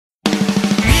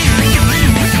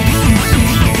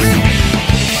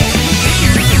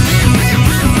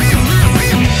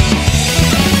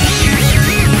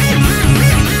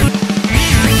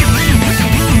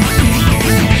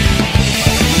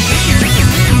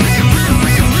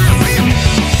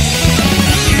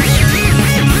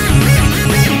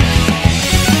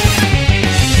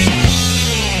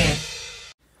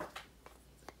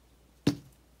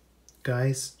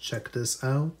guys, check this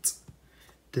out.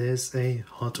 This is a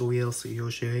Hot Wheels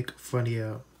Yoshi egg from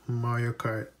the Mario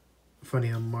Kart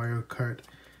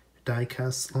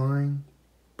diecast line,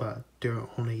 but they're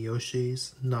only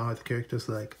Yoshis, not other characters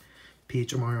like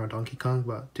Peach, Mario, or Donkey Kong,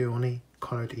 but they're only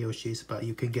colored Yoshis, but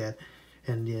you can get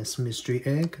in this mystery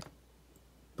egg.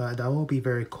 But that will be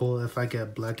very cool if I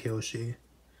get Black Yoshi,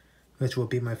 which will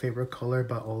be my favorite color,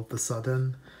 but all of a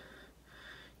sudden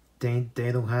they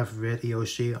don't have red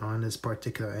Yoshi on this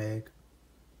particular egg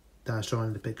that's shown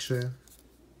in the picture.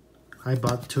 I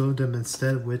bought 2 of them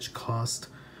instead, which cost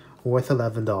worth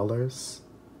 $11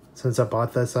 since I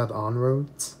bought this at On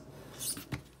Roads.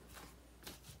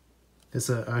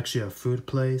 It's actually a food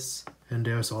place, and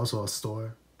there's also a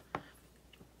store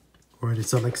where they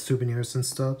sell like souvenirs and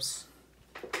stuffs.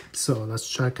 So let's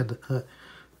check it.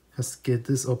 Let's get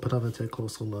this open up and take a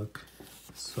closer look.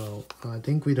 So I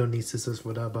think we don't need scissors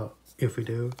for that, but if we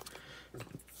do,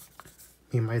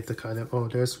 we might have to cut it. Oh,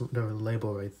 there's the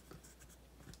label right.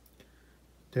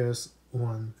 There's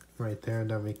one right there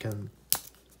that we can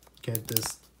get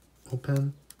this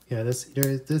open. Yeah,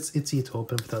 it's easy to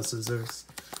open without scissors.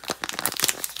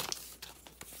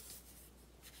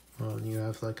 Oh, and you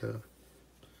have like a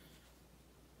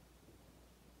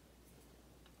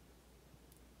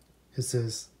it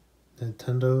says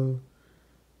Nintendo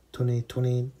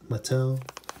 2020 Mattel.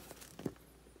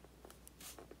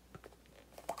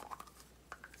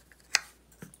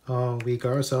 Oh, we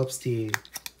got ourselves the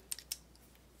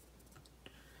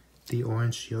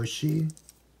orange Yoshi.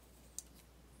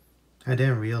 I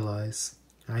didn't realize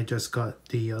I just got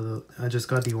the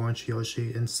orange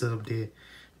Yoshi instead of the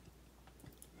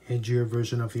edgier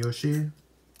version of Yoshi.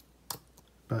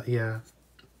 But yeah,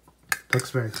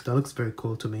 that looks very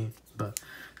cool to me. But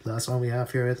the last one we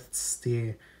have here is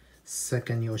the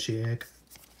second Yoshi egg.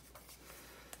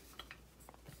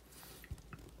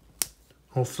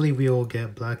 Hopefully we will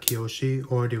get Black Yoshi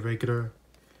or the regular,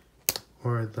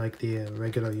 or like the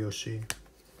regular Yoshi.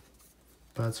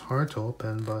 But it's hard to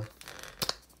open. But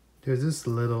there's this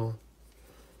little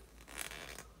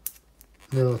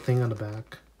thing on the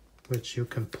back which you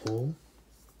can pull.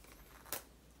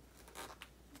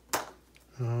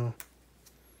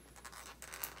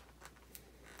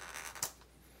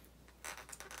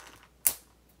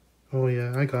 Oh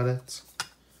yeah, I got it.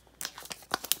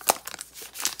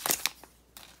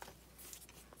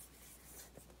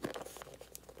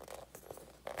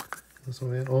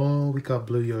 Oh, we got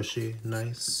blue Yoshi.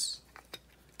 Nice.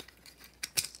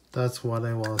 That's what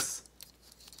I was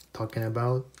talking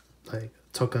about. Like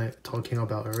talking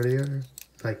about earlier.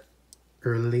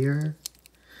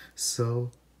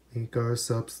 So we got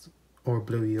ourselves or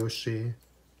blue Yoshi.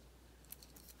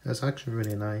 That's actually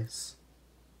really nice.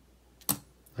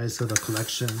 I saw the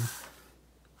collection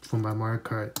from my Mario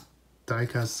Kart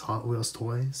diecast Hot Wheels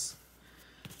toys.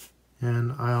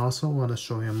 And I also want to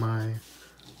show you my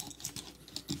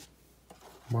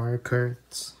Mario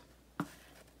Kart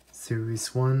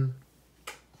Series 1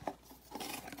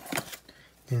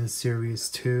 and Series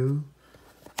 2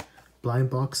 blind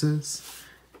boxes.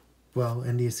 Well,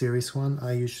 in the Series 1,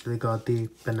 I usually got the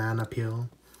banana peel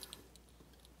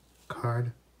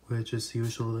card, which is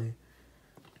usually...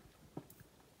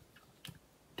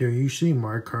 They're usually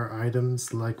Mario Kart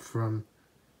items like from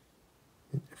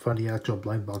the actual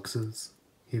blind boxes,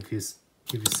 if you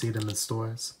see them in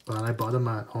stores. But I bought them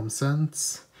at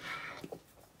HomeSense.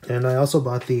 And I also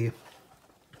bought the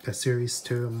Series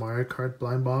 2 Mario Kart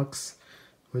blind box,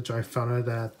 which I found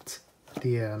it at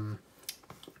the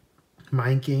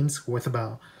Mind Games, worth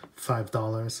about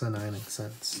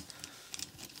 $5.99.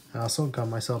 I also got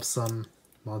myself some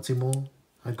Monty Mole.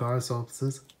 I got ourselves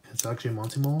this. It's actually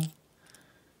Monty Mole.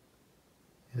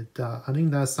 I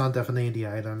think that's not definitely the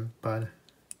item, but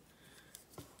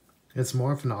it's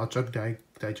more of an object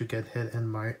that you get hit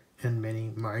in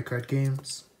many Mario Kart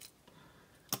games.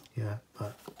 Yeah,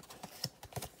 but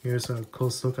here's a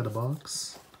close look at the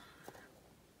box.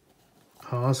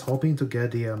 I was hoping to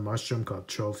get the Mushroom Cup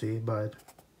trophy, but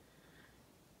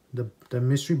the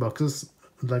mystery boxes,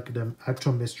 like the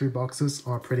actual mystery boxes,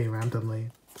 are pretty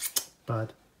randomly.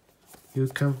 But you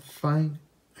can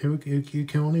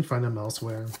only find them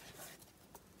elsewhere.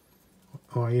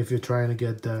 Or if you're trying to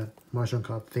get the Mushroom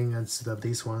Cup thing instead of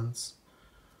these ones.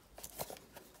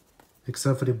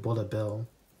 Except for the bullet bill.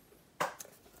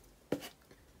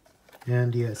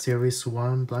 And the Series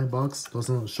 1 blind box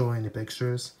doesn't show any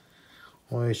pictures.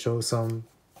 Only shows some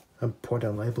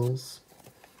important labels.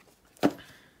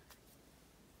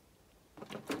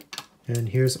 And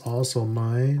here's also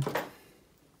my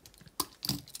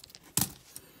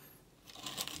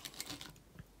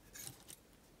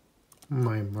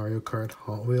Mario kart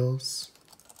Hot Wheels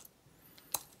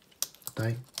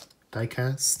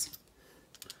diecast,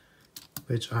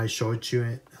 which I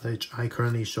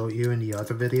currently showed you in the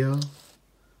other video.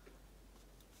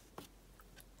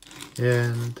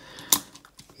 And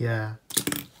yeah,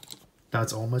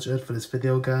 that's all much it for this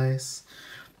video, guys.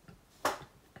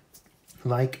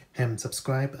 Like and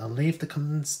subscribe, and leave the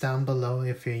comments down below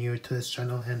if you're new to this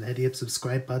channel, and hit the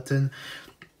subscribe button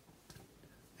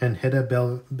and hit a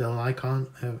bell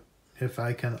icon if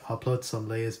I can upload some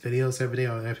latest videos every day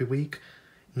or every week.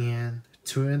 And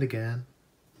tune in again.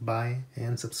 Bye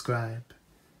and subscribe.